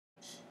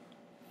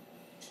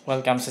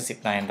Welcome sa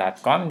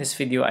zip9.com. In this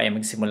video ay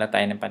magsimula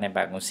tayo ng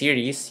panibagong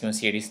series. Yung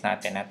series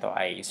natin na to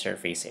ay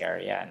surface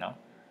area, no?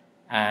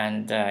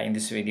 And in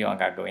this video, ang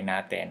gagawin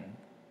natin,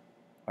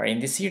 or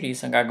in this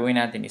series, ang gagawin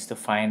natin is to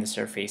find the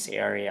surface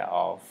area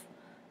of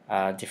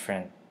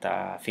different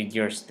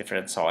figures,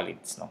 different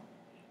solids, no?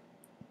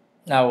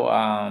 Now,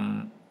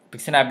 pag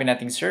sinabi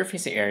natin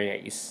surface area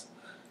is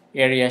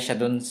area siya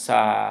dun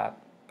sa,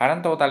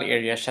 parang total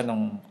area siya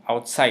nung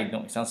outside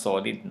ng isang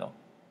solid, no?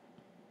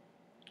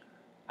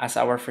 As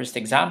our first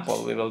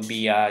example, we will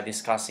be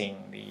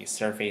discussing the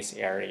surface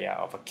area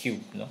of a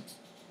cube, no?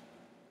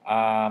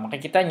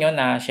 Makikita nyo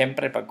na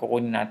syempre pag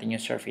kukunin natin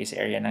yung surface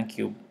area ng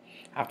cube,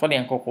 actually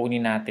ang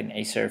kukunin natin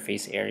ay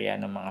surface area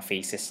ng mga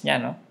faces niya,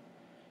 no?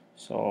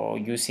 So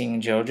using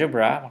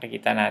GeoGebra,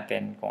 makikita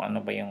natin kung ano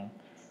ba yung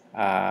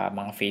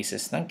mga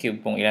faces ng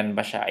cube, kung ilan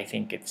ba siya. I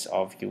think it's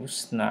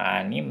obvious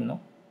na 6,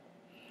 no?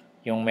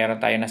 Yung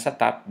meron tayo na sa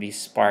top,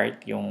 this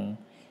part, yung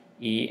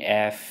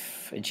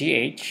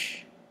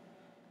EFGH,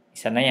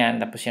 isa na yan.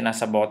 Tapos yung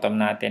nasa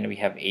bottom natin, we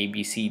have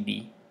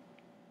ABCD.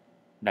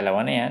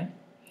 Dalawa na yan.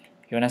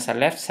 Yung nasa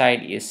left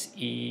side is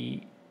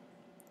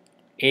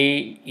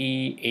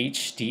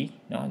AEHD,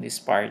 no? This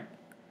part.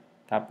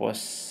 Tapos,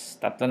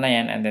 tatlo na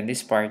yan. And then this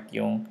part,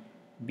 yung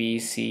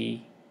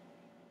BCGF.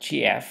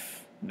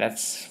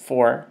 That's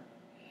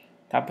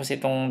 4. Tapos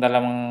itong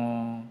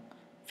dalawang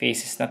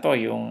faces na to,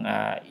 yung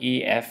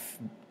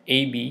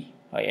EFAB,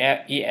 o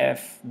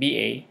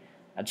EFBA,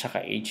 at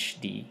saka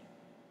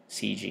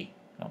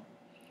HDCG.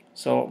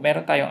 So,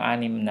 meron tayong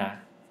 6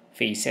 na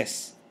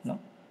faces, no?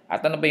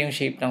 At ano ba yung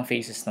shape ng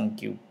faces ng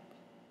cube?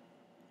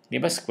 Di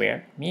ba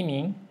square?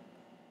 Meaning,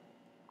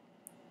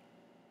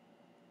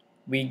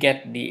 we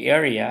get the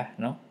area,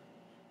 no?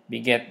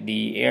 We get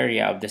the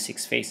area of the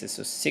 6 faces.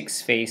 So,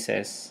 6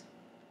 faces.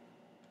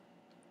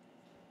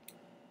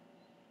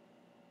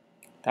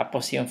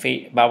 Tapos, yung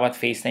bawat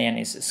face na yan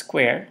is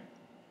square.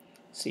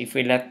 So, if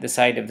we let the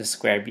side of the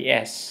square be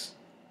S,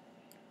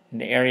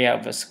 and the area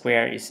of a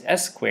square is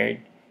S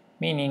squared,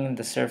 meaning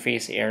the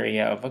surface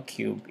area of a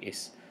cube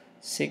is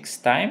 6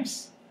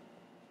 times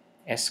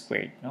S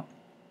squared, no?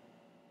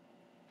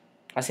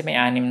 Kasi may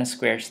 6 na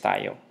squares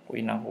tayo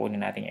kung yun ang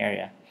kukunin nating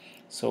area.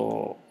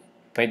 So,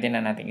 pwede na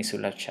natin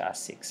isulat siya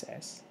as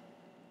 6S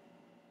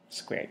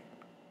squared.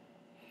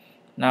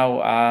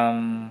 Now,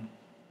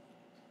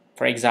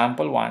 for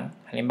example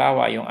 1,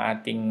 halimbawa yung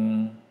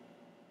ating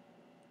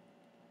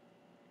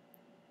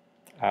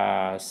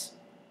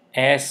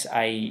S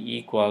ay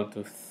equal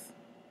to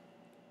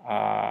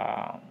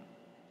 3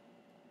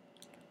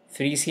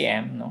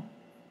 cm, no?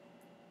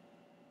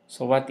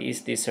 So, what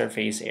is the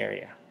surface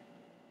area?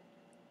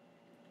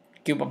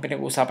 Cube ang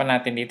pinag-uusapan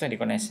natin dito. Hindi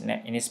ko na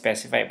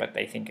in-specify, but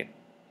I think it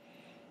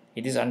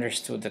is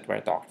understood that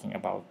we're talking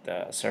about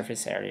the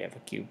surface area of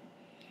a cube.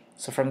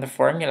 So, from the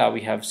formula,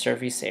 we have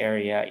surface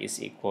area is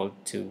equal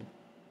to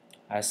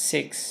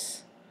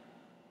 6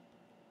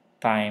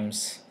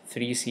 times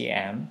 3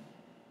 cm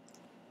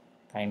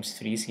times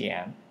 3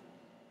 cm.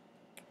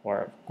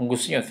 Or kung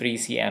gusto nyo, 3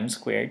 cm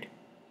squared.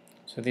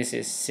 So this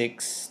is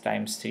 6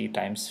 times 3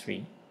 times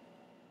 3.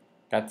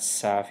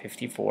 That's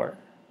 54.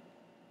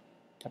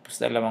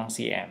 Tapos dalawang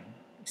cm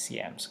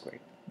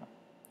squared.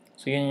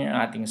 So yun yung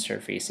ating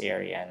surface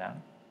area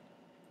ng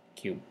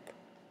cube.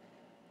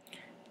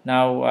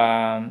 Now,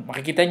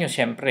 makikita nyo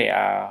syempre,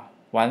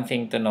 one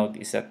thing to note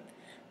is that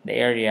the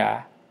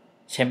area,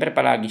 syempre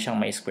palagi siyang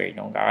may squared.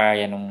 No?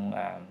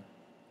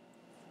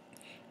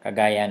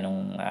 Kagaya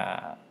nung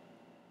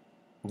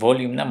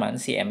volume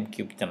naman, cm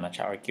cubed naman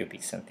siya, or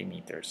cubic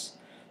centimeters.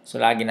 So,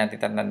 lagi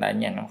natin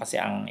tatandaan yan, no? Kasi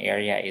ang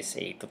area is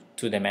a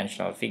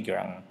two-dimensional figure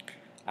ang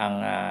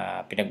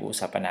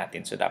pinag-uusapan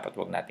natin. So, dapat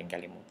wag natin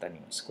kalimutan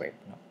yung squared.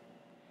 No?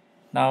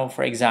 Now,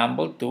 for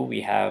example 2,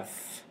 we have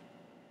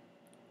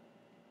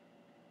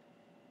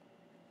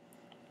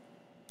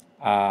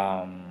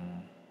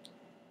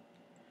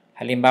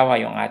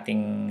halimbawa, yung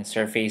ating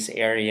surface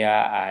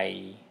area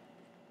ay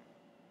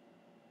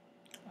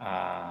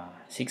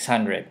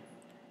 600.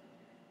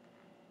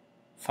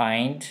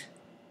 Find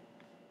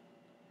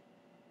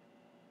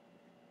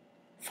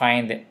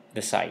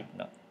the side,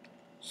 no?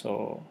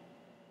 So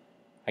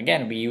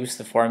again, we use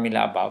the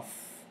formula above,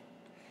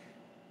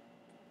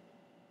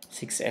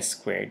 6s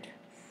squared.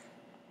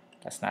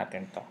 Tas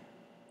natin to.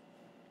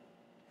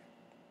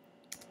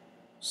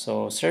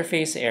 So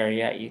surface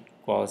area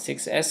equals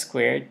 6s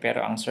squared,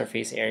 pero ang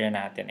surface area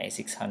natin ay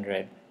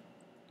 600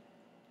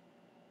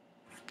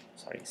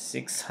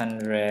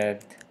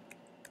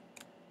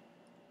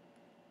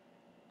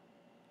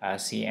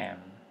 cm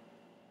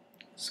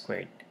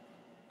squared.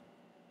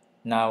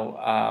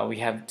 Now, we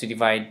have to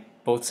divide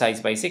both sides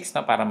by 6,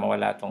 no, para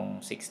mawala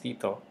tong 6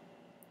 dito.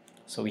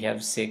 So, we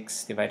have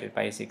 6 divided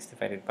by 6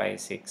 divided by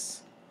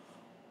 6.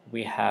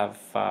 We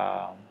have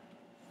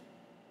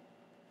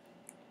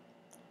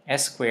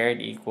S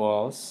squared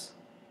equals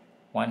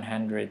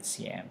 100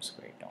 cm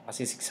squared. No?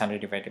 Kasi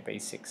 600 divided by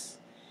 6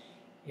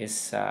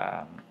 is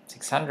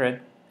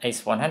 100.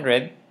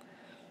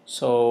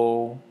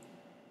 So,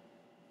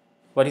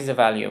 what is the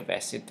value of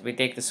S? We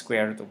take the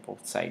square root of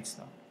both sides.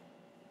 No?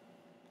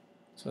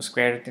 So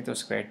square root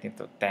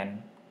nito,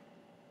 10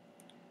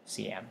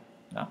 cm.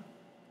 No?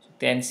 So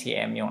 10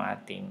 cm yung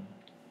ating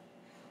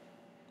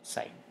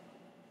side.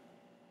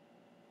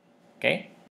 Okay?